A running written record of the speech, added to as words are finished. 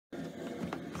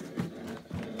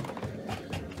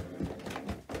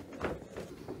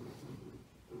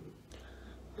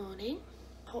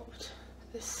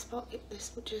spotted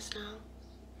this just now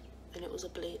and it was a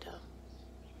bleeder.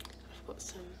 I've got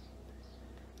some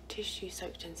tissue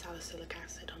soaked in salicylic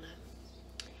acid on it.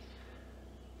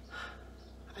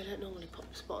 I don't normally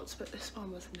pop spots, but this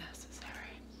one was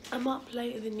necessary. I'm up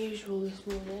later than usual this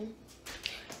morning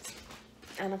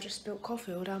and I've just spilled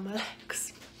coffee all down my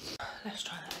legs. Let's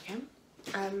try that again.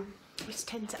 It's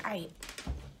 10 to 8.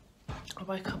 I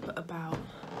woke up at about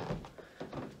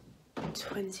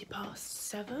 20 past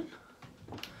 7,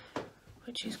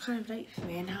 which is kind of late for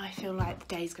me, and now I feel like the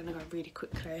day's gonna go really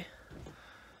quickly.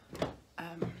 I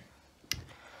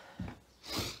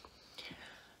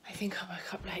think I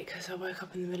woke up late because I woke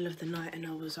up in the middle of the night and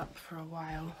I was up for a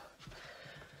while.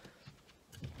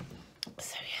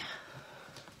 So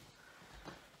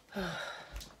yeah.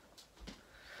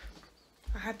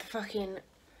 I had the fucking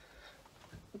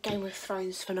Game of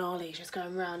Thrones finale just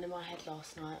going round in my head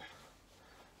last night.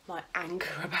 My anger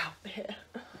about it.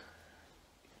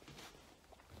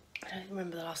 I don't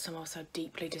remember the last time I was so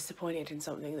deeply disappointed in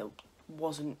something that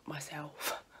wasn't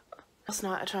myself. Last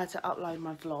night I tried to upload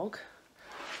my vlog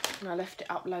and I left it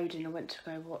uploading. I went to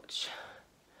go watch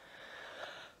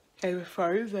Game of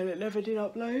Thrones and it never did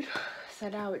upload. So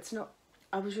now it's not...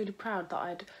 I was really proud that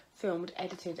I'd filmed,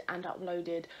 edited and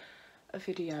uploaded a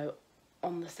video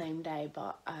on the same day,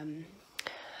 but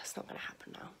it's not going to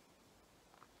happen now.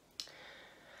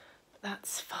 But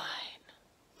that's fine.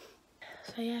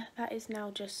 So yeah, that is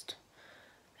now just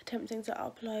attempting to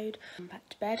upload. I'm back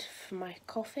to bed for my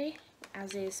coffee,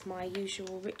 as is my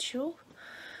usual ritual.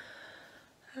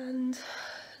 And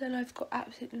then I've got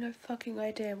absolutely no fucking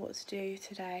idea what to do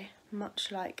today,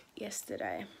 much like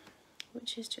yesterday,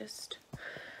 which is just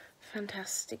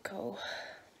fantastical.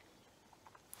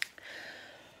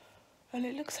 And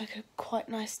it looks like a quite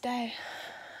nice day,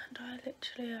 and I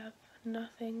literally have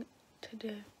nothing to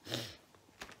do.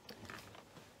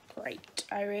 Great,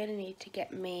 I really need to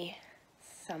get me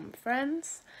some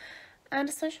friends and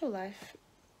a social life.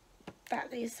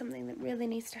 That is something that really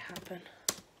needs to happen.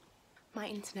 My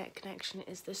internet connection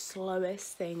is the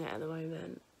slowest thing at the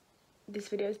moment. This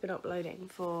video's been uploading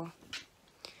for,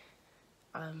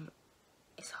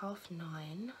 it's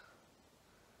 9:30,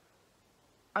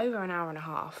 over an hour and a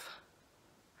half.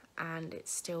 And it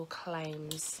still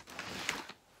claims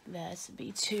there to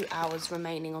be 2 hours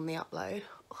remaining on the upload.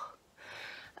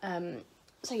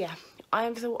 So yeah,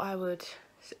 I thought I would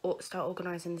start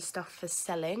organising the stuff for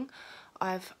selling.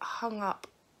 I've hung up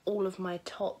all of my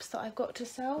tops that I've got to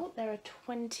sell. There are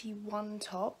 21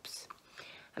 tops,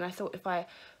 and I thought if I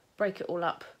break it all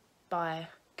up by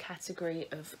category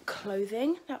of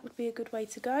clothing, that would be a good way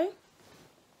to go.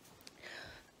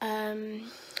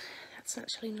 That's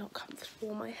actually not comfortable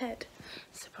on my head,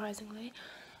 surprisingly.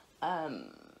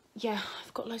 Yeah,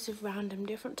 I've got loads of random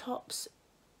different tops,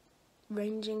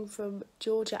 ranging from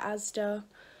Georgia Asda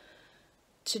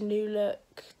to New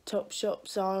Look, Topshop,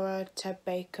 Zara, Ted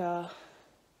Baker,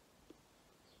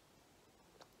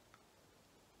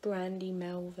 Brandy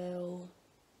Melville,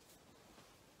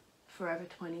 Forever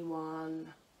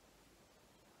 21.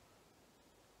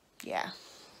 Yeah,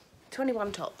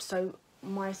 21 tops. So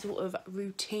my sort of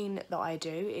routine that I do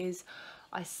is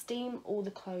I steam all the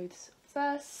clothes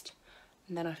first,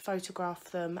 and then I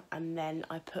photograph them, and then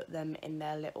I put them in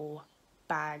their little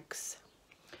bags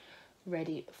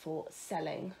ready for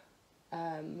selling.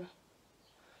 So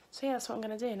yeah, that's what I'm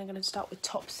going to do, and I'm going to start with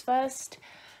tops first.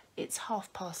 It's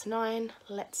 9:30.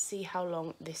 Let's see how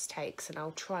long this takes, and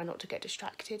I'll try not to get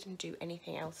distracted and do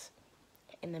anything else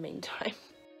in the meantime.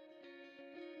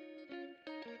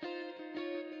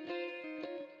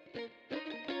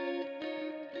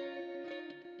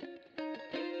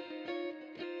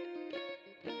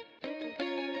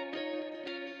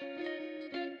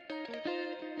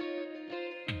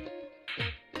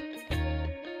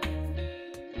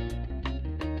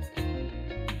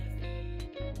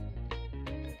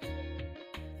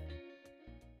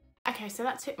 Okay, so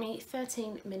that took me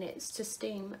 13 minutes to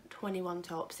steam 21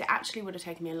 tops. It actually would have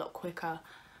taken me a lot quicker,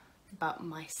 but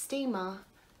my steamer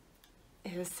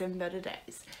has seen better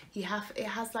days. It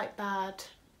has like bad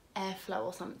airflow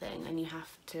or something, and you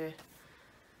have to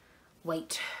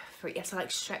wait for it. You have to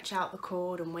like stretch out the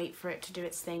cord and wait for it to do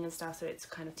its thing and stuff, so it's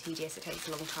kind of tedious. It takes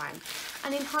a long time.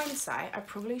 And in hindsight, I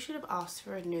probably should have asked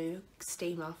for a new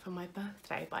steamer for my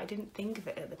birthday, but I didn't think of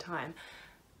it at the time.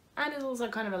 And it's also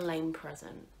kind of a lame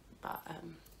present. But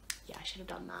yeah, I should have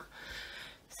done that.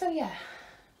 So yeah,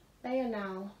 they are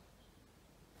now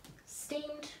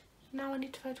steamed. Now I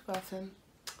need to photograph them,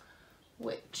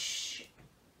 which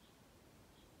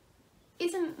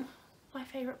isn't my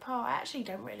favourite part. I actually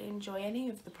don't really enjoy any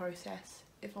of the process,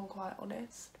 if I'm quite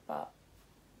honest, but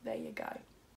there you go.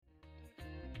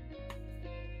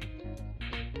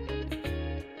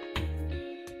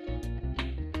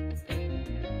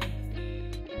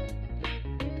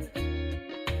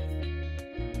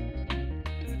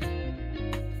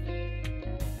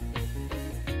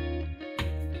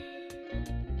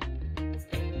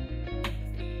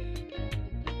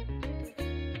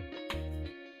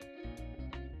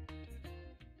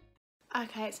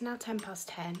 Okay, it's now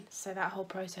 10:10, so that whole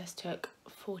process took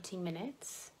 40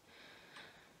 minutes.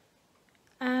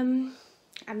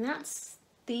 And that's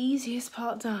the easiest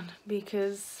part done,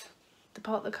 because the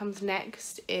part that comes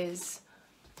next is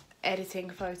editing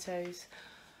photos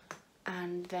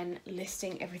and then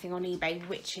listing everything on eBay,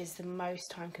 which is the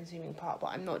most time-consuming part, but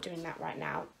I'm not doing that right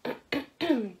now.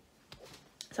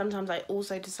 Sometimes I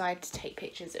also decide to take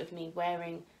pictures of me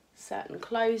wearing certain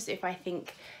clothes if I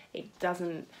think it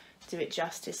doesn't do it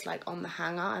justice, like on the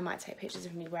hanger. I might take pictures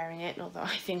of me wearing it, not that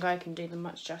I think I can do them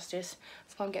much justice,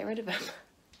 so I'm getting rid of them.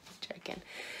 Joking.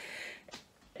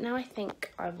 Now I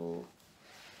think I will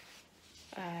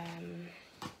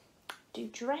do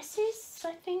dresses,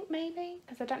 I think, maybe,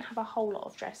 because I don't have a whole lot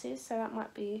of dresses, so that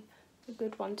might be a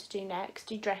good one to do next.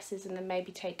 Do dresses and then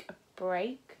maybe take a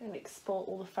break and export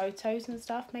all the photos and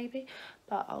stuff, maybe,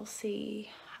 but I'll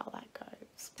see how that goes.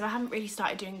 So I haven't really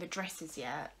started doing the dresses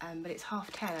yet, but it's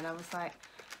 10:30 and I was like,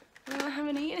 I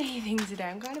haven't eaten anything today,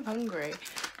 I'm kind of hungry,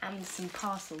 and some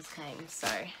parcels came, so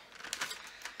I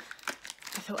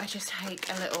thought I'd just take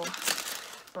a little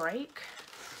break,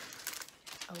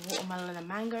 a watermelon and a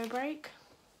mango break.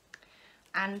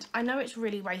 And I know it's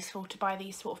really wasteful to buy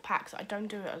these sort of packs. I don't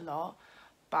do it a lot,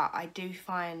 but I do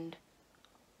find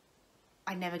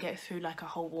I never get through like a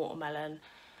whole watermelon,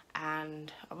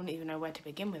 and I wouldn't even know where to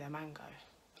begin with a mango.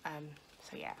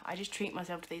 So yeah, I just treat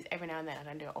myself to these every now and then. I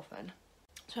don't do it often.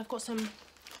 So I've got some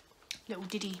little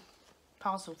Diddy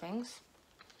parcel things.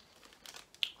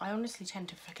 I honestly tend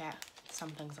to forget some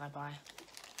things I buy,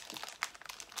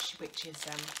 which is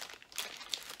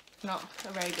not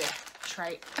a very good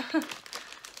trait.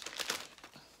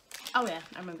 Oh yeah,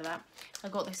 I remember that. I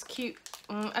got this cute,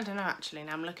 I don't know actually,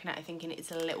 now I'm looking at it thinking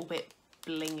it's a little bit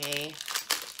blingy.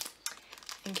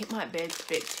 I think it might be a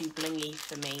bit too blingy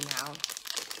for me now.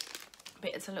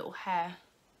 But it's a little hair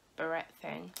barrette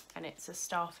thing, and it's a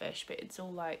starfish, but it's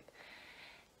all like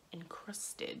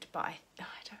encrusted, but I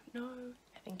don't know.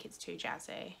 I think it's too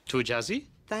jazzy. Too jazzy?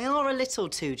 They are a little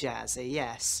too jazzy,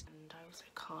 yes. And I also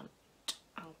can't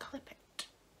unclip it.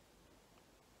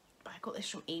 But I got this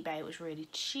from eBay, it was really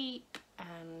cheap,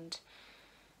 and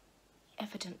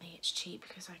evidently it's cheap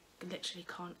because I literally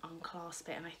can't unclasp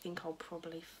it, and I think I'll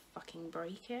probably fucking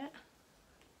break it.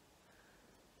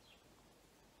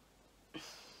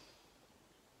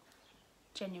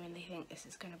 Genuinely think this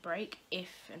is gonna break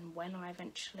if and when I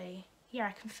eventually, yeah,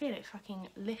 I can feel it fucking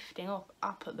lifting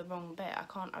up at the wrong bit. I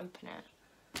can't open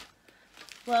it.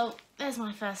 Well, there's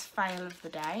my first fail of the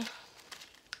day.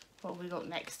 What have we got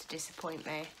next to disappoint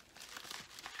me?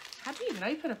 How do you even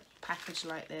open a package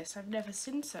like this? I've never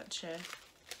seen such a...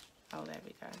 Oh, there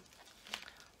we go.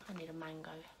 I need a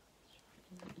mango.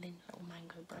 Little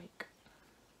mango break.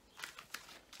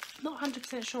 Not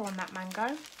 100% sure on that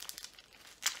mango.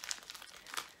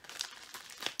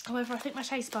 However, I think my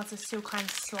taste buds are still kind of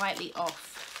slightly off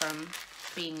from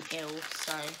being ill,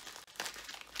 so...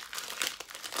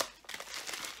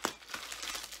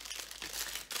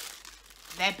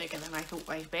 They're bigger than I thought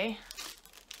they'd be.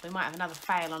 We might have another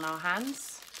fail on our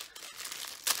hands.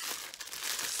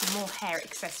 Some more hair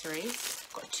accessories.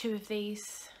 I've got 2 of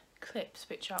these clips,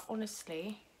 which are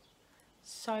honestly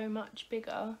so much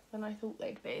bigger than I thought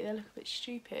they'd be. They look a bit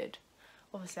stupid.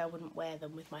 Obviously, I wouldn't wear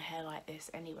them with my hair like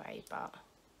this anyway, but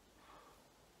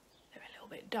they're a little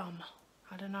bit dumb.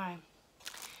 I don't know. I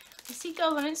see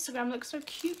girls on Instagram look so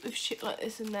cute with shit like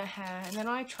this in their hair, and then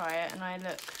I try it and I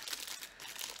look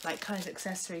like clothes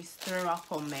accessories threw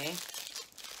up on me,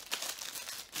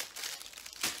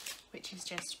 which is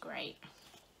just great.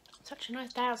 Such a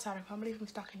nice day outside, I can't believe I'm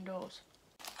stuck indoors.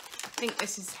 I think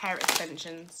this is hair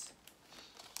extensions.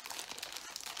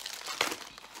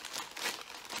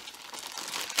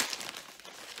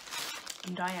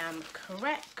 And I am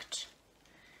correct.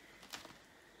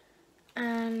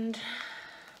 And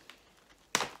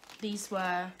these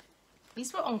were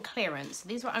on clearance.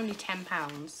 These were only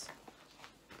 £10.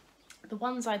 The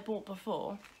ones I bought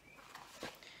before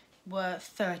were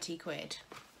 30 quid.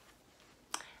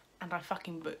 And I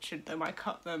fucking butchered them. I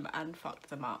cut them and fucked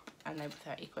them up, and they were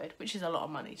 30 quid, which is a lot of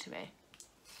money to me.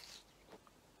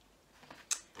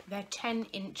 They're 10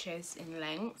 inches in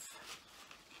length,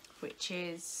 which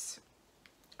is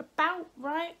about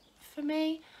right for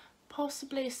me.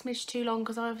 Possibly a smidge too long,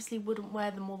 because I obviously wouldn't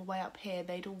wear them all the way up here.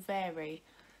 They'd all vary.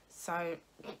 So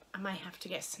I may have to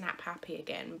get Snap Happy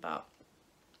again, but...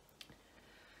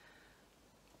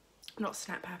 Not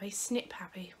Snap Happy, Snip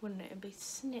Happy, wouldn't it? It'd be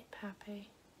Snip Happy.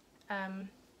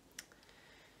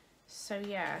 So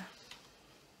yeah,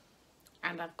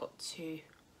 and I've got to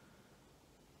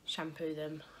shampoo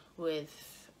them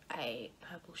with a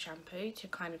purple shampoo to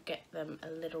kind of get them a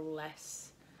little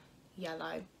less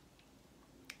yellow.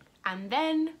 And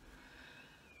then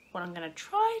what I'm going to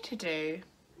try to do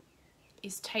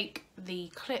is take the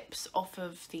clips off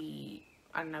of the,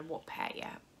 I don't know what pair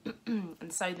yet,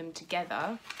 and sew them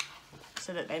together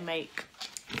so that they make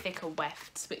thicker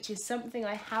wefts, which is something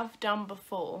I have done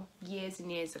before years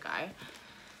and years ago.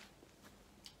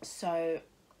 So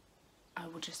I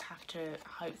will just have to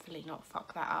hopefully not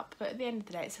fuck that up, but at the end of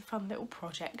the day it's a fun little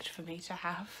project for me to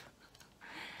have,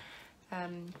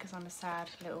 because I'm a sad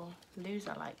little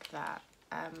loser like that.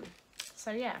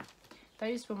 So yeah,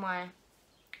 those were my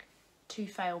 2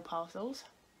 fail parcels.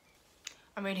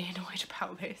 I'm really annoyed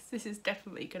about this. This is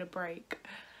definitely gonna break.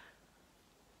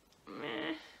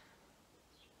 Meh.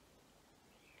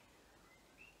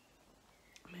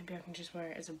 Maybe I can just wear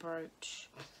it as a brooch.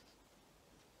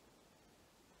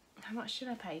 How much should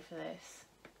I pay for this?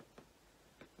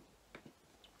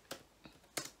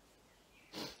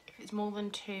 If it's more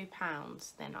than £2,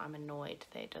 then I'm annoyed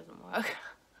that it doesn't work.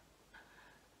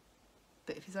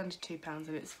 But if it's under £2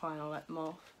 then it's fine, I'll let them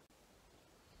off.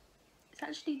 It's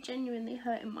actually genuinely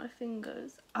hurting my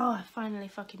fingers. Oh, I finally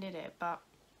fucking did it, but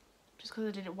just because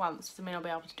I did it once doesn't mean I'll be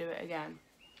able to do it again.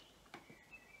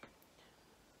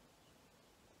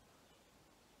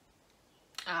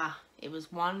 Ah, it was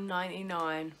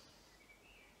 £1.99.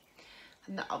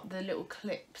 And the little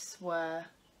clips were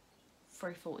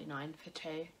 $3.49 for 2.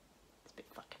 It's a bit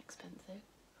fucking expensive.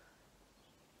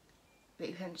 The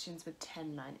extensions were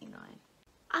 $10.99.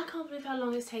 I can't believe how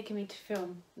long it's taken me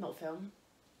to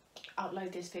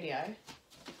upload this video.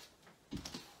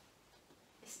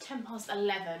 It's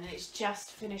 11:10 and it's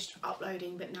just finished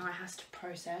uploading, but now it has to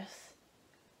process,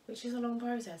 which is a long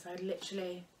process.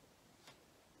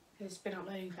 It's been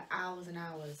uploading for hours and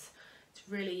hours. It's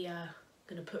really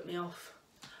gonna put me off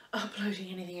uploading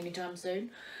anything anytime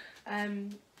soon.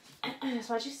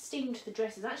 So I just steamed the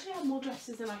dresses. Actually, I have more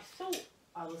dresses than I thought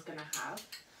I was gonna have.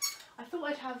 I thought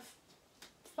I'd have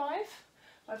 5.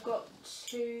 I've got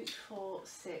 2, 4,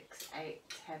 6, 8,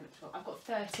 10, 12. I've got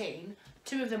 13.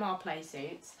 2 of them are play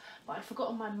suits, but I'd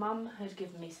forgotten my mum had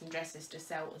given me some dresses to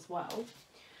sell as well.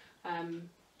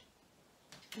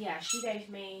 Yeah, she gave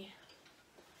me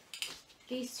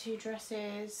these 2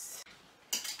 dresses,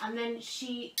 and then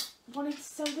she wanted to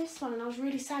sell this one, and I was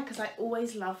really sad because I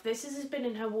always loved this. This has been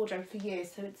in her wardrobe for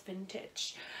years, so it's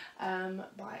vintage,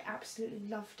 but I absolutely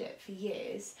loved it for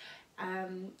years.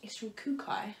 It's from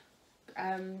Kukai,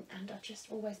 and I've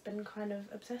just always been kind of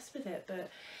obsessed with it, but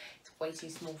it's way too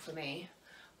small for me.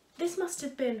 This must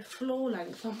have been floor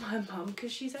length on my mum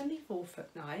because she's only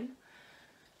 4'9".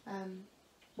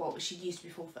 Well, she used to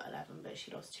be 4'11", but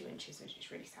she lost 2 inches, and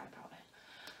she's really sad about it.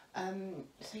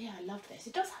 So yeah, I love this.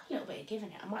 It does have a little bit of give in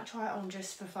it. I might try it on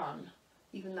just for fun,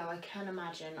 even though I can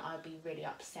imagine I'd be really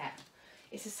upset.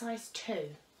 It's a size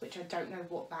 2, which I don't know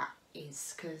what that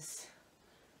is because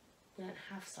we don't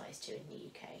have size 2 in the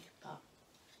UK, but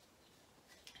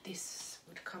this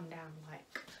would come down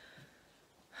like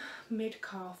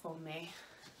mid-calf on me.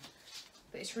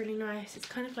 But it's really nice. It's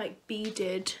kind of like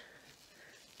beaded.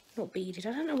 Not beaded,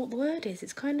 I don't know what the word is.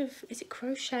 It's kind of, is it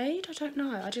crocheted? I don't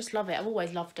know. I just love it. I've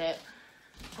always loved it.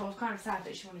 I was kind of sad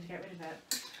that she wanted to get rid of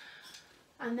it.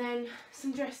 And then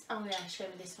some dress, oh yeah, she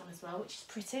gave me this one as well, which is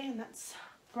pretty, and that's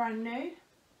brand new.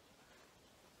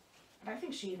 I don't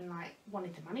think she even like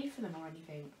wanted the money for them or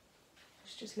anything.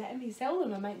 She's just letting me sell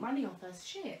them and make money off her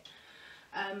shit.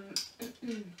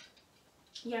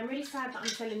 Yeah, I'm really sad that I'm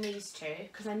selling these 2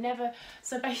 because I never,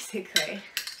 so basically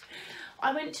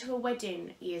I went to a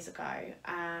wedding years ago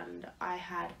and I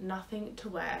had nothing to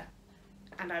wear,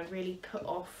 and I really put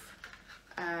off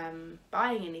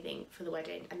buying anything for the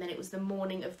wedding, and then it was the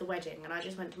morning of the wedding and I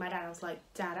just went to my dad and I was like,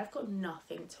 Dad, I've got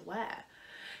nothing to wear.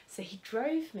 So he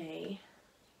drove me,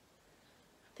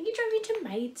 I think he drove me to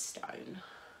Maidstone,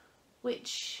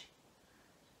 which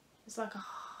is like a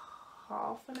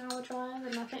half an hour drive,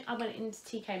 and I think I went into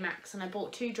TK Maxx and I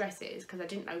bought 2 dresses because I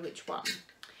didn't know which one.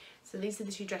 So these are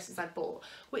the 2 dresses I bought,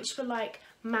 which were like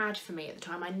mad for me at the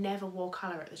time. I never wore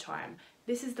colour at the time.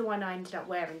 This is the one I ended up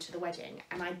wearing to the wedding,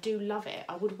 and I do love it.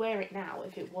 I would wear it now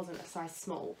if it wasn't a size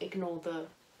small. Ignore the,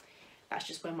 that's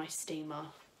just where my steamer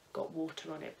got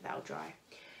water on it, but that'll dry.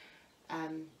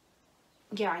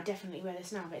 Yeah, I definitely wear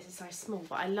this now, but it's a size small.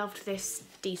 But I loved this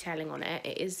detailing on it.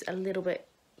 It is a little bit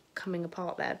coming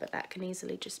apart there, but that can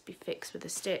easily just be fixed with a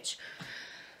stitch.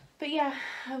 But yeah,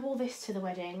 I wore this to the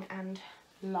wedding and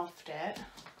loved it,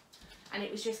 and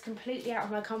it was just completely out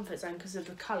of my comfort zone because of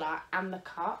the colour and the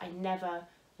cut. I never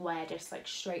wear just like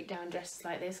straight down dresses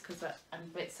like this because I'm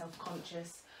a bit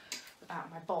self-conscious about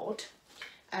my bod,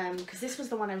 because this was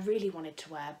the one I really wanted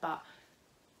to wear, but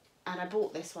and I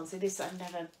bought this one, so this I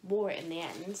never wore it in the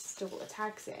end, still got the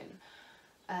tags in,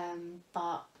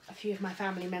 but a few of my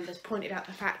family members pointed out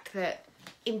the fact that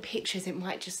in pictures it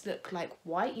might just look like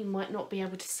white, you might not be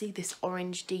able to see this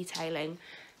orange detailing,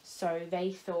 so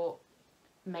they thought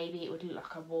maybe it would look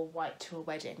like I wore white to a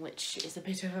wedding, which is a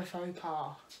bit of a faux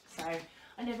pas, so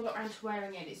I never got around to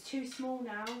wearing it. It's too small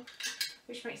now,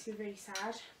 which makes me really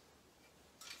sad.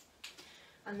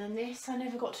 And then this I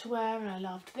never got to wear, and I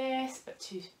loved this, but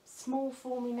too small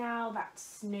for me now.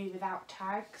 That's new without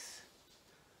tags.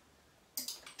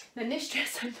 Then this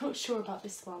dress, I'm not sure about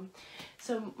this one.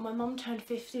 So my mum turned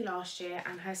 50 last year,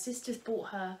 and her sisters bought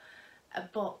her a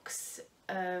box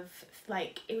of,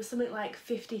 like, it was something like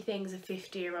 50 things a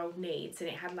 50-year-old needs, and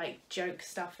it had like joke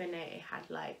stuff in it. It had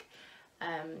like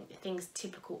things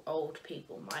typical old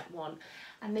people might want,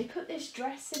 and they put this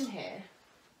dress in here,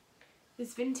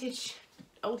 this vintage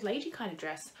old lady kind of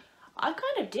dress. I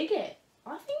kind of dig it.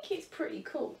 I think it's pretty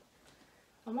cool.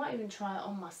 I might even try it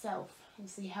on myself and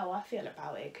see how I feel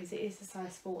about it, because it is a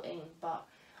size 14, but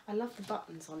I love the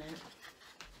buttons on it.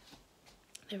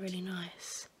 They're really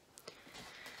nice.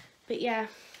 But yeah,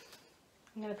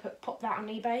 I'm going to pop that on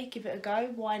eBay, give it a go.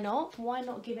 Why not? Why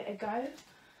not give it a go?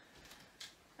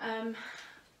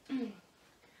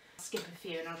 Skip a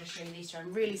few and I'll just show you these two.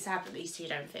 I'm really sad that these two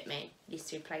don't fit me, these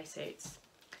two play suits.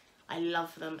 I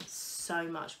love them so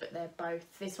much, but they're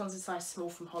both, this one's a size small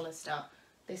from Hollister,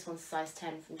 this one's a size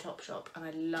 10 from Topshop, and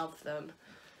I love them.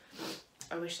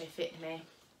 I wish they fit me.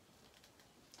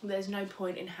 There's no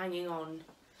point in hanging on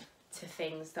to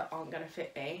things that aren't going to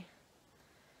fit me,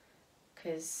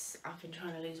 because I've been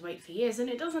trying to lose weight for years and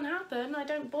it doesn't happen. I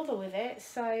don't bother with it,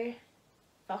 so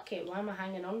fuck it. Why am I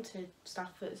hanging on to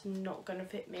stuff that's not going to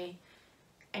fit me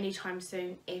anytime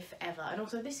soon, if ever? And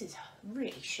also this is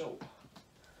really short.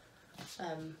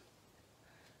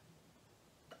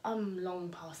 I'm long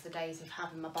past the days of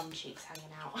having my bum cheeks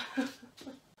hanging out.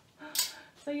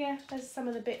 So yeah, there's some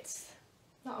of the bits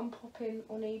that I'm popping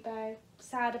on eBay.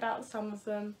 Sad about some of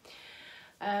them.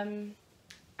 And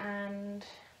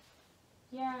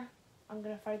yeah, I'm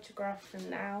gonna photograph them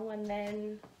now and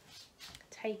then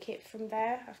take it from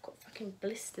there. I've got fucking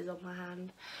blisters on my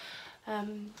hand.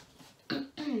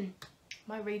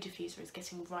 My reed diffuser is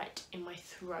getting right in my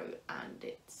throat and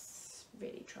it's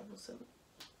really troublesome.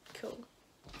 Cool.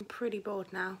 I'm pretty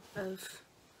bored now of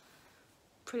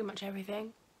pretty much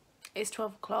everything. It's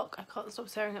 12 o'clock. I can't stop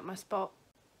staring at my spot.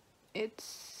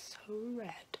 It's so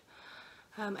red.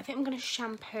 I think I'm going to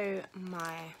shampoo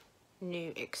my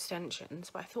new extensions,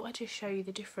 but I thought I'd just show you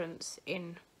the difference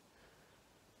in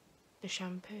the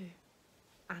shampoo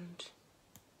and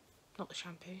not the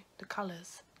shampoo, the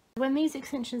colours. When these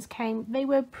extensions came, they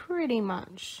were pretty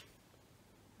much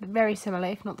very similar,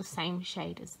 if not the same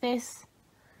shade as this.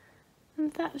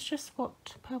 And that's just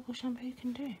what purple shampoo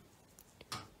can do.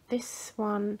 This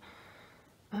one,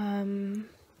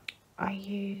 I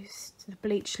used the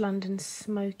Bleach London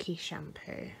Smoky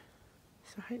shampoo.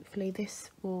 So hopefully this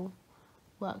will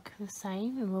work the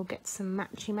same and we'll get some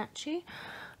matchy-matchy.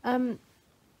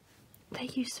 They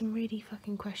use some really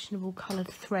fucking questionable coloured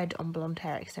thread on blonde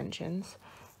hair extensions.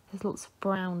 There's lots of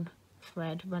brown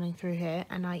thread running through here,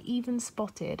 and I even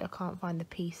spotted, I can't find the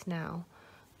piece now,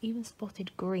 even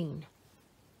spotted green.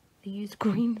 They use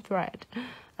green thread.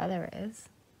 Oh, there it is.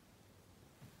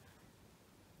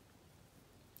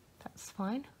 That's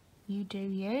fine. You do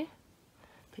you.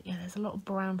 But yeah, there's a lot of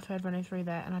brown thread running through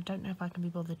there, and I don't know if I can be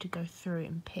bothered to go through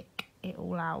and pick it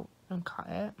all out and cut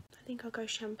it. I think I'll go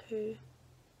shampoo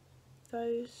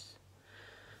those.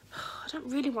 I don't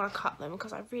really want to cut them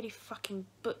because I really fucking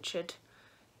butchered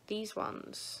these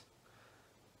ones,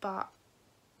 but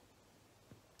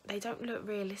they don't look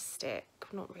realistic.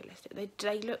 Not realistic.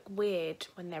 They look weird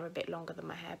when they're a bit longer than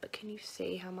my hair, but can you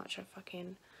see how much I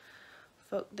fucking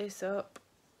fucked this up?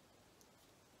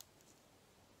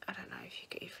 I don't know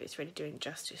if it's really doing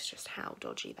justice just how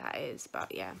dodgy that is,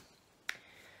 but yeah.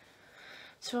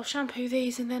 So I'll shampoo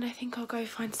these and then I think I'll go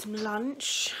find some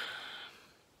lunch.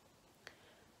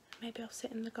 Maybe I'll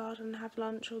sit in the garden and have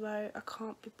lunch, although I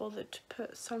can't be bothered to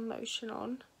put sun lotion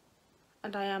on.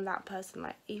 And I am that person,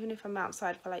 like, even if I'm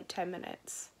outside for like 10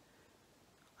 minutes,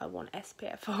 I want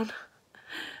SPF on.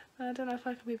 I don't know if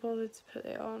I can be bothered to put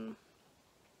it on.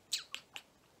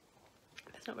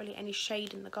 There's not really any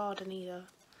shade in the garden either,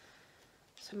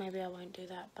 so maybe I won't do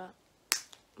that, but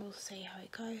we'll see how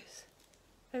it goes.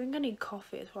 I think I need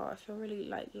coffee as well. I feel really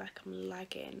like I'm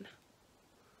lagging.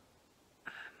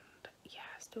 And yeah,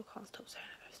 I still can't stop staring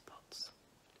at those spots.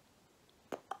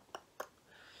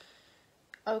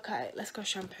 Okay, let's go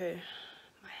shampoo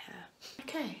my hair.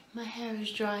 Okay, my hair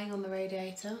is drying on the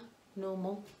radiator,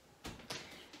 normal.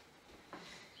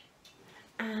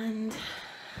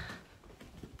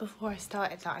 before I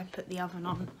started that I put the oven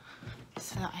on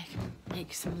so that I can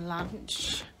make some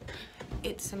lunch.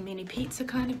 It's a mini pizza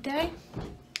kind of day,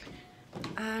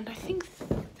 and I think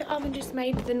the oven just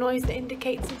made the noise that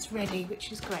indicates it's ready,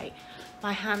 which is great.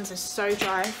 My hands are so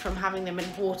dry from having them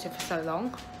in water for so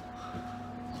long.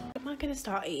 Am I going to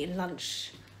start eating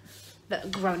lunch that a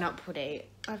grown-up would eat?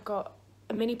 I've got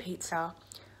a mini pizza,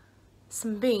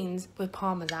 some beans with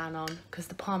parmesan on, because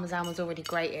the parmesan was already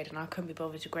grated and I couldn't be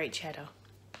bothered to grate cheddar.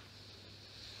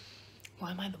 Why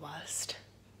am I the worst?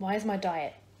 Why is my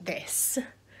diet this?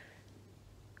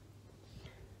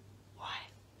 Why?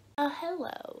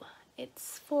 Hello.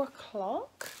 It's 4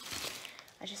 o'clock.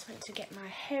 I just went to get my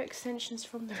hair extensions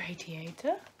from the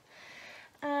radiator,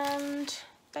 and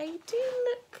they do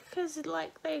look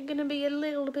like they're gonna be a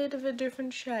little bit of a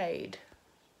different shade.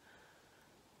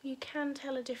 You can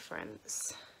tell a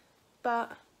difference,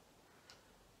 but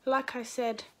like I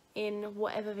said in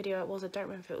whatever video it was, I don't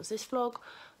remember if it was this vlog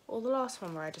or the last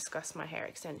one where I discussed my hair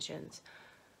extensions,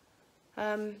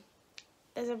 there's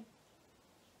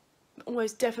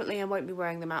almost definitely I won't be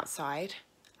wearing them outside,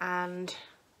 and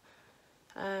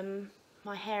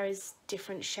my hair is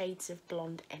different shades of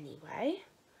blonde anyway,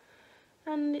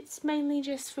 and it's mainly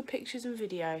just for pictures and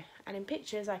video, and in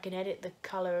pictures I can edit the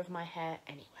colour of my hair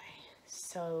anyway,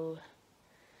 so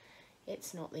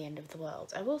it's not the end of the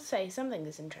world. I will say something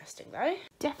that's interesting though.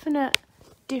 Definite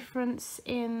difference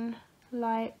in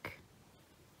like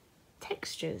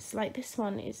textures. Like this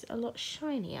one is a lot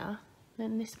shinier,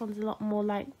 then this one's a lot more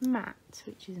like matte,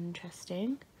 which is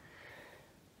interesting.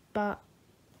 But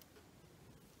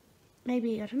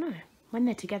maybe, I don't know, when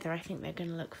they're together I think they're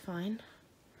gonna look fine.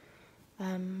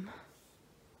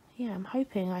 Yeah, I'm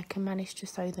hoping I can manage to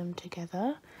sew them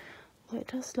together. Well, it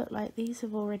does look like these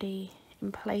have already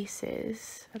in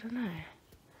places. I don't know.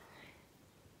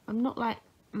 I'm not like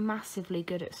massively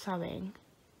good at sewing,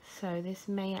 so this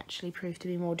may actually prove to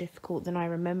be more difficult than I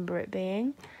remember it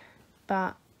being.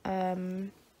 But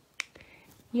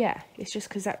yeah, it's just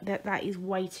because that is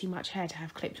way too much hair to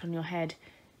have clipped on your head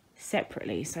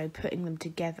separately, so putting them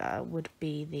together would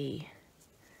be the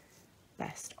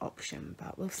best option,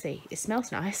 but we'll see. It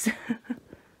smells nice.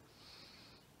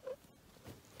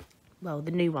 Well,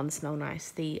 the new ones smell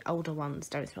nice. The older ones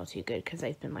don't smell too good because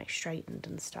they've been like straightened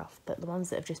and stuff, but the ones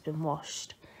that have just been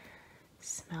washed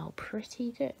smell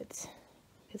pretty good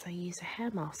because I use a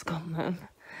hair mask on them.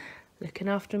 Looking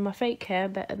after my fake hair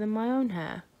better than my own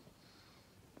hair.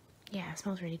 Yeah, it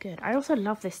smells really good. I also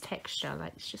love this texture.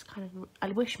 Like, it's just kind of, I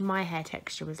wish my hair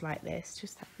texture was like this,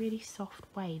 just that really soft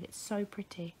wave. It's so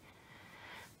pretty.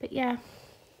 But yeah,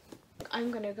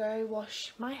 I'm gonna go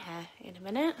wash my hair in a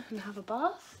minute and have a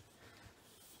bath.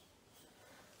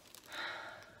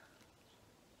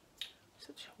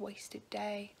 Such a wasted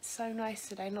day. It's so nice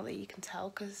today, not that you can tell,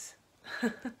 because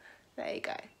there you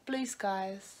go, blue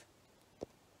skies.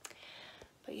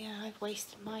 But yeah, I've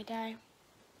wasted my day.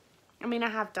 I mean, I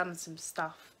have done some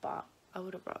stuff, but I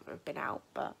would have rather have been out.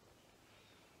 But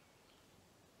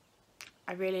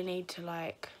I really need to,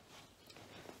 like,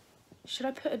 should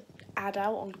I put an ad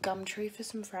out on Gumtree for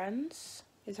some friends?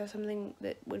 Is that something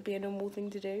that would be a normal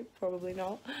thing to do? Probably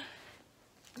not.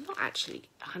 I'm not actually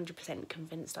 100%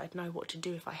 convinced I'd know what to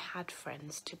do if I had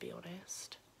friends, to be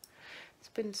honest. It's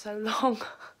been so long.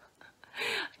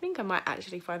 I think I might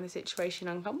actually find the situation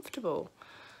uncomfortable.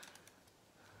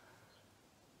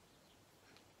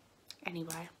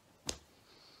 Anyway.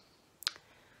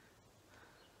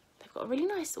 They've got a really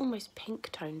nice, almost pink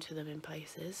tone to them in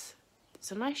places.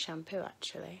 It's a nice shampoo,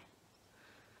 actually.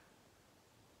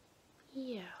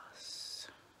 Yes.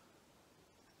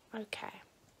 Okay.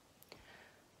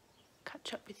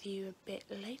 Catch up with you a bit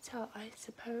later, I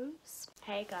suppose.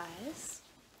 Hey guys.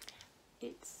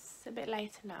 It's a bit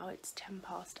later now. It's 8:10.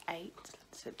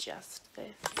 Let's adjust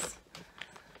this.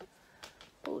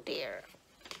 Oh dear.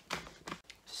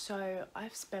 So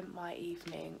I've spent my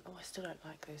evening. Oh, I still don't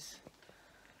like this.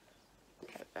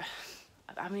 Okay.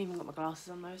 I haven't even got my glasses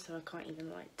on though, so I can't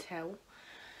even like tell.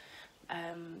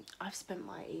 I've spent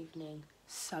my evening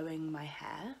sewing my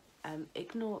hair.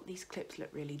 Ignore these clips,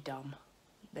 look really dumb.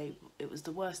 It was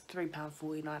the worst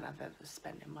 £3.49 I've ever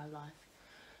spent in my life.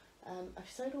 I've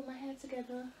sewed all my hair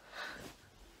together.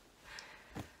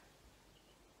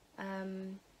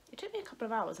 It took me a couple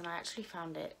of hours and I actually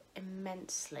found it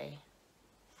immensely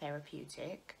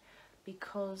therapeutic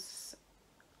because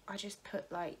I just put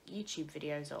like YouTube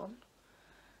videos on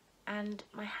and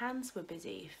my hands were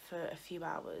busy for a few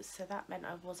hours, so that meant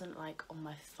I wasn't like on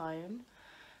my phone.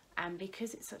 And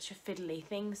because it's such a fiddly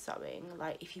thing sewing,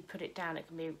 like if you put it down it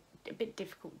can be a bit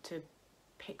difficult to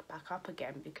pick back up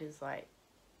again because like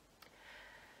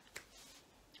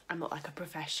I'm not like a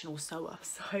professional sewer,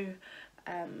 so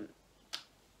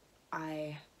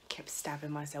I kept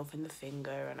stabbing myself in the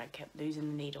finger and I kept losing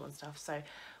the needle and stuff. So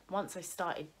once I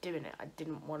started doing it, I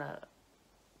didn't want to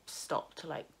stop to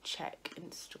like check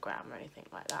Instagram or anything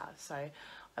like that. So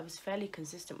I was fairly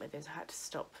consistent with this. I had to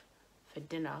stop for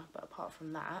dinner, but apart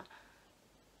from that,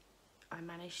 I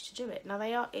managed to do it.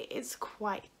 Now it is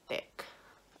quite thick.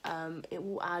 It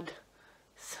will add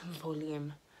some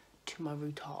volume to my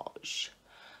routage,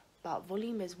 but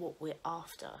volume is what we're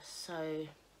after, so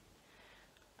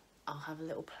I'll have a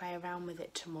little play around with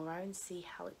it tomorrow and see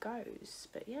how it goes.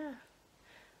 But yeah,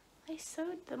 I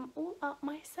sewed them all up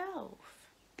myself.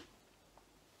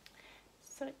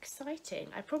 So exciting.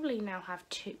 I probably now have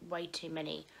way too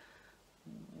many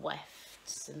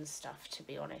wefts and stuff, to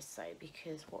be honest, though,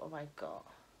 because what have I got?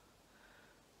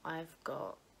 I've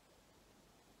got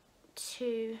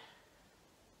 2.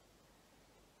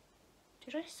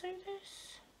 Did I sew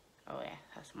this? Oh yeah,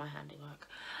 that's my handiwork.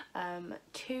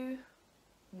 2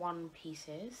 1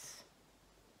 pieces.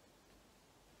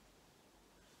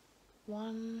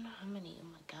 How many? Oh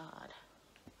my god.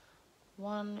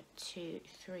 1, 2,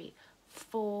 3,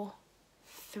 4,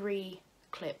 3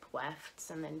 clip wefts,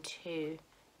 and then 2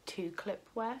 clip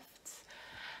wefts.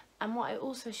 And what I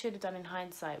also should have done in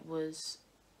hindsight was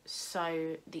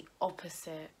sew the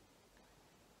opposite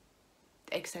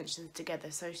extensions together,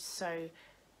 so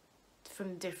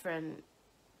from different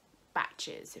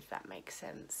batches, if that makes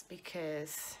sense,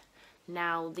 because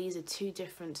now these are 2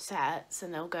 different sets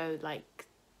and they'll go like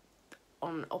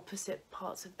on opposite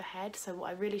parts of the head. So what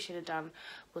I really should have done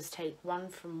was take one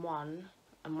from one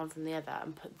and one from the other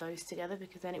and put those together,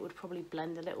 because then it would probably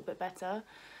blend a little bit better.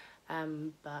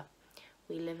 But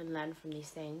we live and learn from these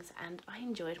things, and I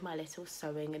enjoyed my little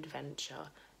sewing adventure.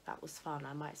 That was fun.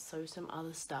 I might sew some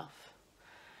other stuff,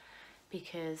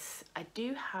 because I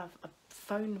do have a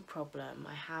phone problem.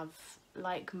 I have,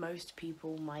 like most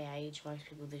people my age, most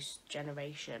people this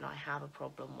generation, I have a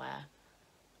problem where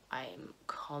I'm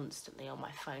constantly on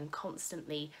my phone,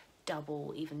 constantly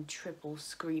double, even triple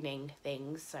screening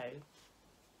things. So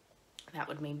that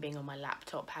would mean being on my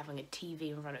laptop, having a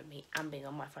TV in front of me and being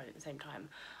on my phone at the same time.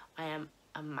 I am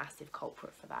a massive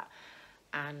culprit for that,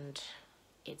 and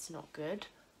it's not good.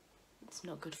 It's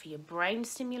not good for your brain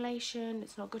stimulation.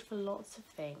 It's not good for lots of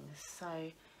things.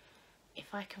 So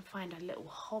if I can find a little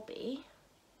hobby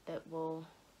that will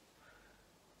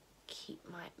keep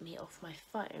me off my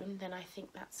phone, then I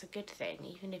think that's a good thing,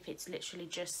 even if it's literally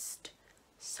just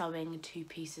sewing 2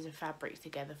 pieces of fabric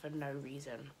together for no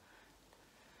reason.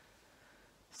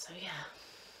 So yeah,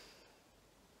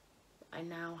 I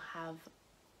now have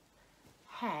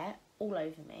hair all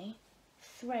over me,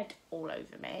 thread all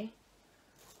over me,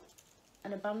 I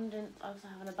also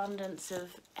have an abundance of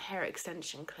hair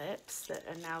extension clips that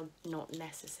are now not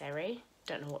necessary.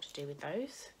 Don't know what to do with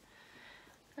those.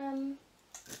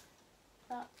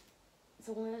 But it's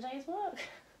all in a day's work.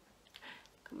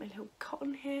 Got my little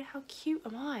cotton here. How cute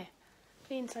am I?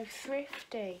 Being so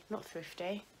thrifty. Not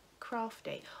thrifty,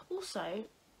 crafty. Also,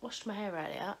 washed my hair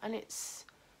earlier and it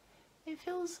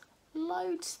feels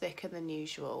loads thicker than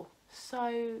usual.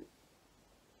 So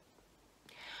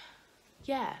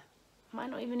yeah, might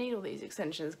not even need all these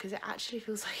extensions because it actually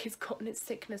feels like it's gotten its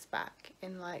thickness back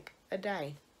in like a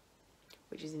day,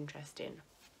 which is interesting.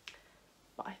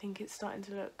 But I think it's starting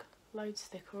to look loads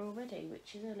thicker already,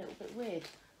 which is a little bit weird.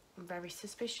 I'm very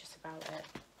suspicious about it.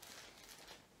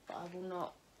 But I will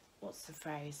not, what's the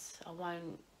phrase? I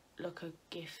won't look a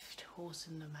gift horse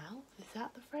in the mouth. Is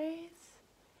that the phrase?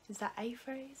 Is that a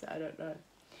phrase? I don't know.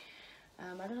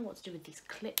 I don't know what to do with these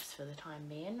clips for the time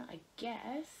being. I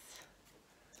guess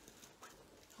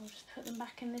I'll just put them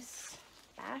back in this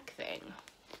bag thing.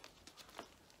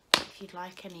 If you'd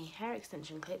like any hair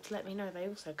extension clips, let me know. They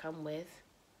also come with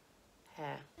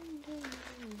hair.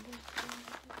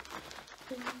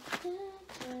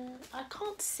 I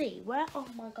can't see. Where are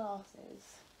my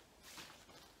glasses?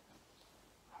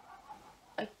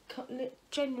 I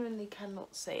genuinely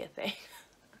cannot see a thing.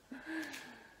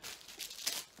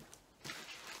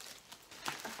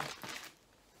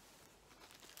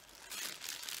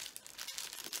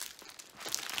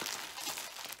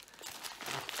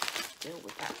 Deal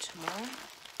with that tomorrow.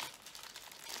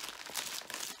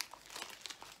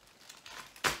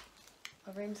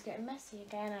 My room's getting messy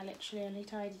again. I literally only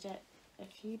tidied it a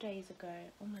few days ago.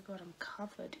 Oh my god, I'm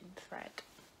covered in thread.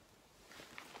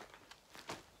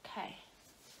 Okay.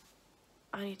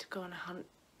 I need to go on a hunt,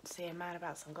 see a man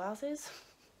about some glasses.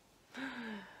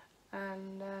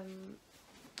 And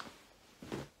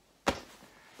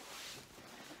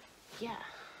yeah.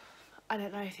 I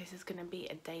don't know if this is going to be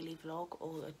a daily vlog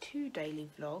or a 2 daily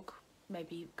vlog.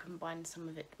 maybe combine some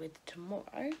of it with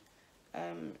tomorrow.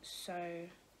 So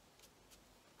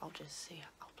I'll just see,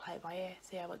 I'll play it by ear,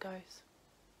 see how it goes.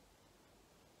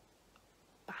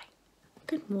 Bye.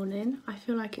 Good morning. I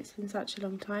feel like it's been such a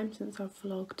long time since I've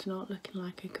vlogged not looking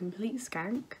like a complete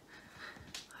skank.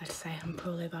 I'd say I'm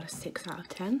probably about a 6 out of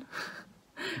 10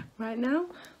 right now,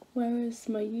 whereas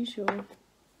my usual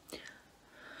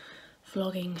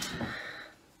vlogging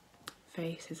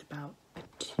face is about a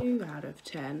 2 out of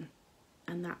 10,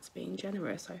 and that's being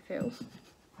generous, I feel.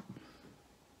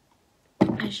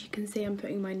 As you can see, I'm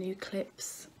putting my new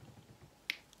clips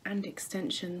and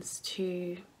extensions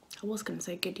to, I was going to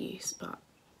say good use, but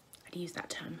I'd use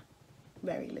that term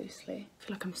very loosely. I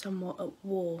feel like I'm somewhat at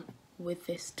war with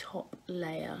this top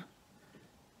layer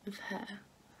of hair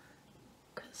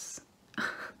because I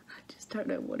just don't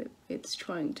know what it's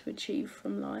trying to achieve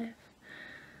from life.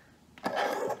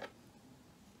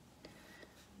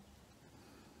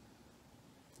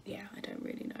 Yeah, I don't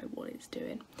really know what it's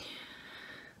doing.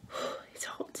 It's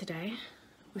hot today.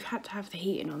 We've had to have the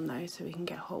heating on though so we can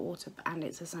get hot water, and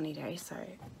it's a sunny day, so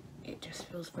it just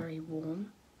feels very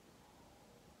warm.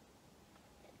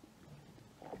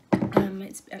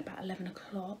 It's about 11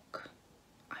 o'clock.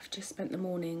 I've just spent the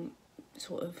morning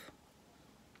sort of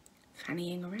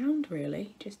fannying around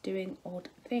really, just doing odd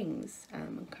things.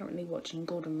 I'm currently watching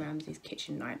Gordon Ramsay's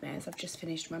Kitchen Nightmares. I've just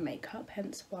finished my makeup,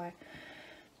 hence why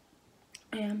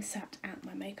I am sat at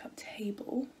my makeup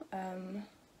table.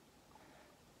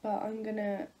 But I'm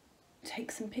gonna take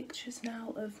some pictures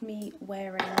now of me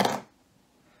wearing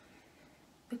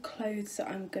the clothes that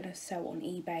I'm gonna sell on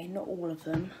eBay. Not all of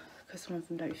them, because some of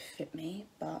them don't fit me,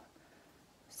 but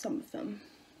some of them.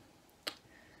 I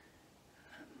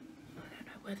don't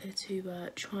know whether to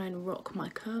try and rock my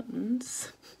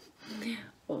curtains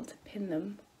or to pin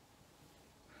them.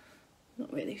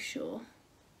 Not really sure.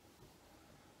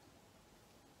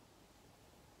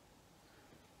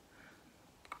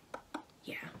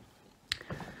 Yeah,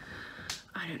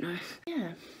 I don't know.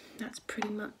 Yeah, that's pretty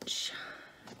much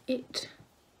it.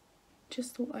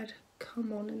 Just thought I'd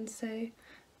come on and say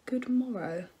good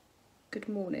morrow, good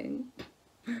morning,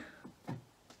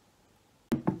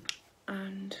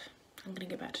 and I'm gonna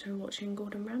get back to watching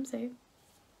Gordon Ramsay.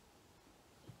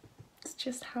 It's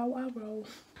just how I roll.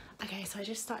 Okay, so I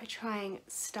just started trying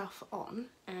stuff on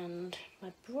and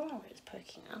my bra is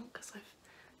poking out because I've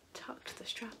tucked the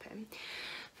strap in.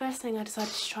 First thing I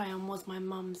decided to try on was my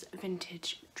mum's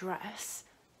vintage dress,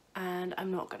 and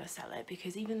I'm not gonna sell it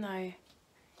because even though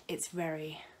it's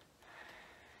very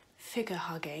figure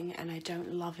hugging and I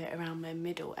don't love it around my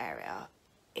middle area,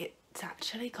 it's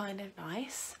actually kind of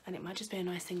nice, and it might just be a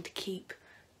nice thing to keep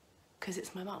because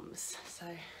it's my mum's, so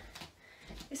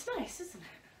it's nice, isn't it?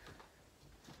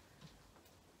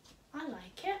 I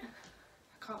like it.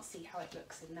 I can't see how it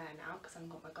looks in there now because I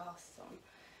haven't got my glasses on,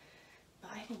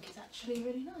 but I think it's actually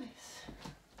really nice.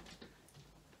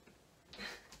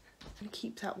 I'm gonna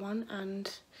keep that one, and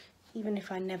even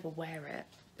if I never wear it,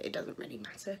 it doesn't really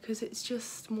matter because it's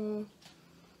just more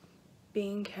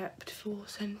being kept for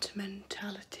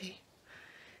sentimentality.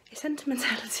 Is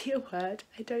sentimentality a word?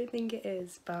 I don't think it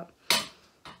is, but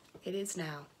it is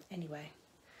now. Anyway,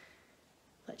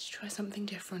 let's try something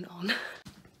different on.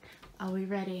 Are we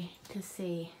ready to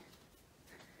see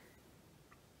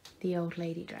the old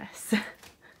lady dress?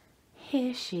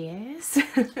 Here she is.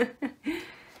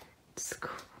 It's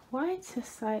quite a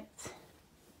sight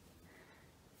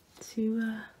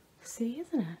to see,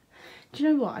 isn't it? Do you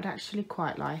know what? I'd actually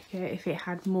quite like it if it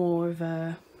had more of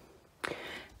a,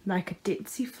 like a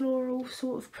ditzy floral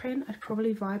sort of print. I'd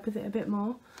probably vibe with it a bit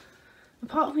more. A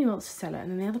part of me wants to sell it,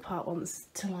 and then the other part wants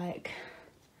to, like,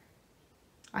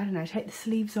 I don't know, take the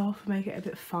sleeves off and make it a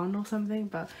bit fun or something,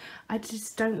 but I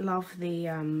just don't love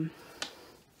the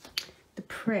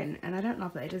print, and I don't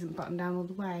love that it doesn't button down all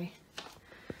the way.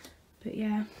 But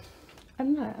yeah, I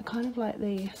don't know, I kind of like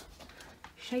the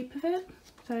shape of it,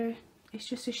 so it's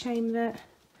just a shame that,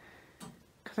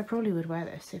 because I probably would wear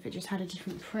this if it just had a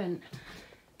different print.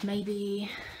 Maybe,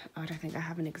 I don't think I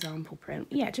have an example print.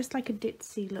 Yeah, just like a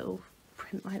ditzy little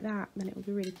print like that, then it would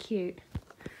be really cute.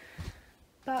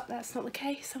 But that's not the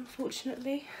case,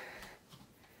 unfortunately.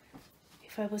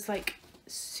 If I was like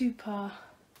super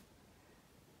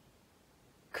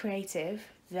creative,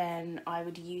 then I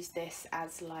would use this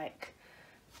as like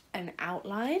an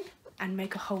outline and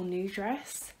make a whole new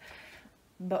dress.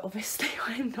 But obviously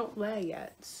I'm not there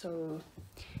yet, so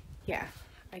yeah,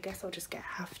 I guess I'll just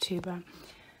have to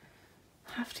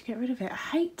get rid of it. I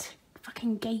hate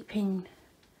fucking gaping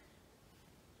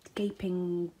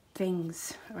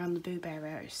things around the boob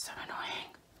area. It's so annoying.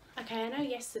 Okay, I know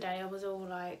yesterday I was all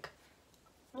like,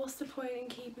 what's the point in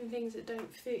keeping things that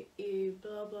don't fit you,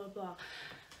 blah blah blah.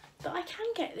 But I can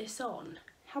get this on.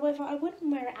 However, I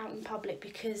wouldn't wear it out in public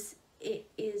because it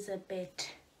is a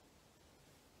bit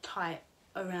tight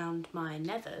around my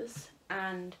nethers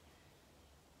and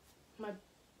my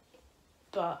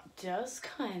butt does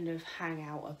kind of hang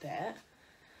out a bit.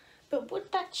 But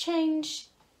would that change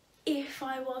if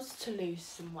I was to lose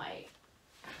some weight?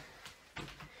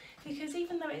 Because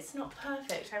even though it's not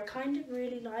perfect, I kind of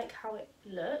really like how it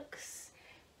looks.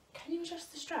 Can you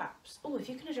adjust the straps? Oh, if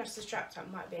you can adjust the straps, that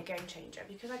might be a game changer,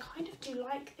 because I kind of do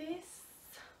like this.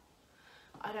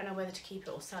 I don't know whether to keep it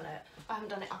or sell it. I haven't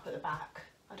done it up at the back.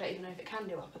 I don't even know if it can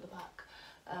do up at the back.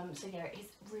 So yeah, it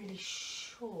is really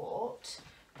short.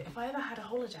 But if I ever had a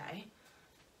holiday,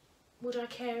 would I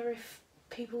care if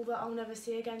people that I'll never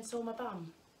see again saw my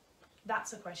bum?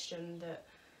 That's a question that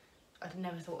I'd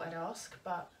never thought I'd ask,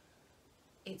 but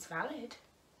it's valid.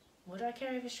 Would I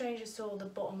care if a stranger saw the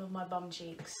bottom of my bum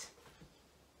cheeks?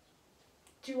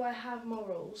 Do I have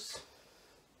morals?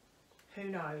 Who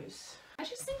knows? I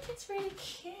just think it's really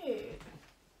cute.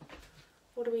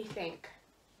 What do we think?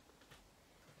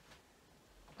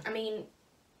 I mean,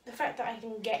 the fact that I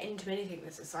can get into anything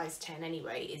that's a size 10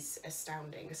 anyway is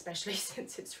astounding, especially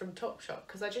since it's from Topshop,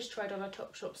 because I just tried on a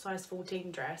Topshop size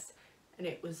 14 dress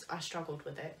and I struggled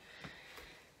with it.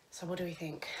 So what do we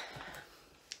think?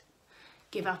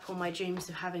 Give up on my dreams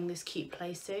of having this cute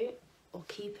play suit, or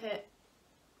keep it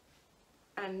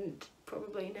and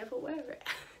probably never wear it?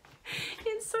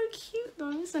 It's so cute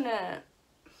though, isn't it?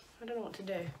 I don't know what to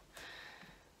do.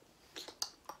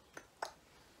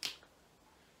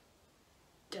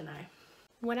 Don't know.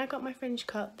 When I got my fringe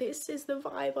cut, this is the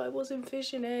vibe I was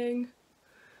envisioning.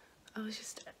 I was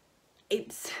just,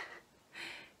 it's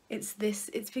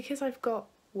because I've got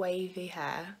wavy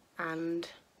hair and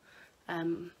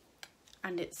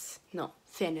it's not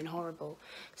thin and horrible.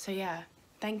 So yeah,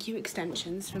 thank you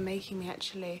extensions for making me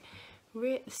actually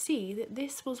see that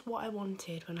this was what I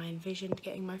wanted when I envisioned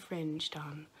getting my fringe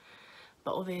done.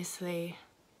 But obviously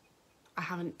I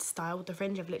haven't styled the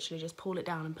fringe. I've literally just pulled it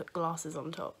down and put glasses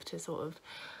on top to sort of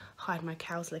hide my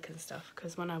cow's lick and stuff,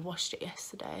 because when I washed it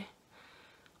yesterday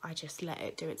I just let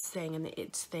it do its thing, and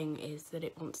its thing is that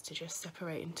it wants to just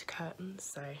separate into curtains.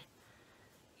 So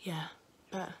yeah,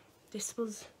 but this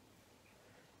was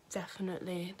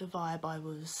definitely the vibe I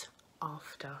was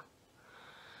after,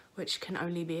 which can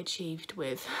only be achieved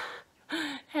with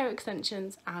hair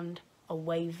extensions and a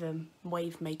wave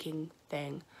making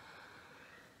thing.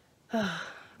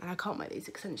 And I can't make these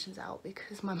extensions out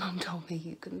because my mum told me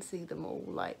you can see them all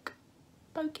like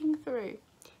poking through.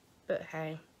 But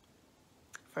hey,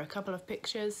 for a couple of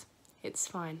pictures, it's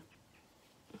fine.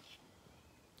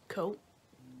 Cool.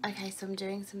 Okay, so I'm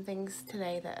doing some things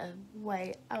today that are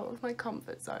way out of my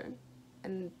comfort zone,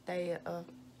 and they are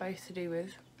both to do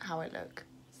with how I look.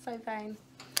 So vain.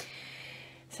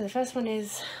 So the first one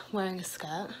is wearing a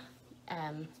skirt.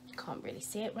 Can't really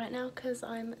see it right now because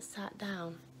I'm sat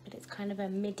down, but it's kind of a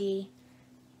midi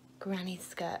granny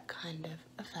skirt kind of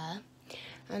affair.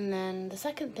 And then the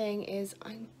second thing is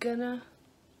I'm gonna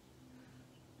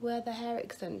wear the hair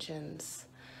extensions.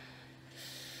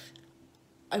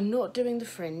 I'm not doing the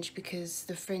fringe because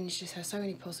the fringe just has so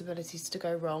many possibilities to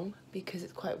go wrong because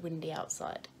it's quite windy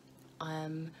outside.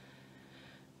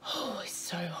 Oh, it's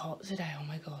so hot today, oh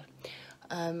my god.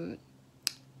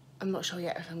 I'm not sure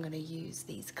yet if I'm going to use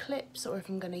these clips or if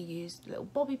I'm going to use little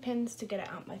bobby pins to get it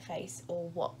out my face or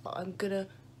what, but I'm going to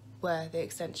wear the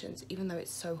extensions. Even though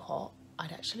it's so hot,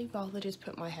 I'd actually rather just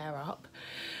put my hair up,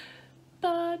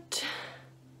 but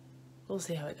we'll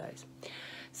see how it goes.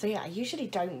 So yeah, I usually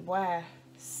don't wear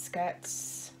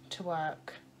skirts to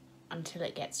work until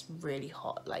it gets really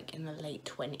hot, like in the late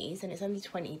 20s, and it's only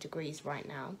 20 degrees right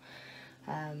now,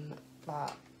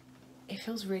 but it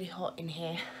feels really hot in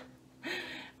here.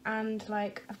 And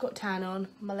like, I've got tan on,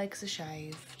 my legs are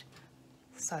shaved,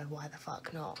 so why the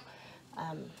fuck not?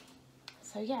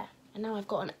 So yeah, and now I've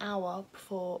got an hour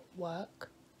before work,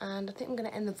 and I think I'm gonna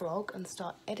end the vlog and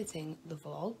start editing the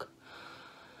vlog,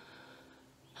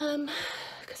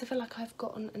 because I feel like I've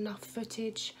gotten enough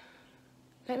footage.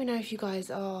 Let me know if you guys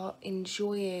are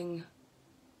enjoying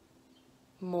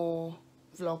more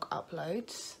vlog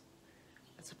uploads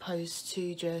as opposed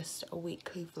to just a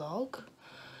weekly vlog.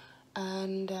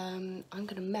 And I'm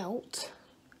gonna melt,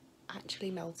 actually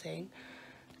melting,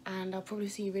 and I'll probably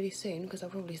see you really soon because I'll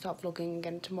probably start vlogging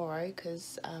again tomorrow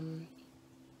because I'm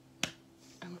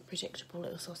a predictable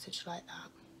little sausage like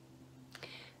that.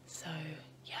 So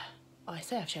yeah, I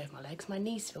say I've shaved my legs. My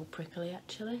knees feel prickly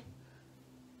actually.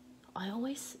 I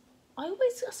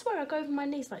swear I go over my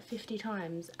knees like 50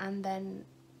 times and then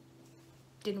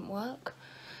didn't work.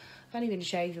 I've only been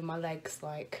shaving my legs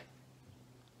like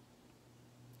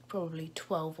probably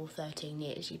 12 or 13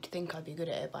 years. You'd think I'd be good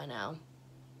at it by now.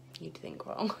 You'd think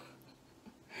wrong.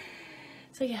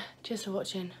 So yeah, cheers for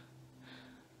watching.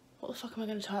 What the fuck am I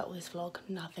going to title this vlog?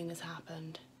 Nothing has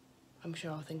happened. I'm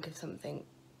sure I'll think of something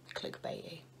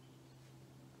clickbaity.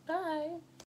 Bye.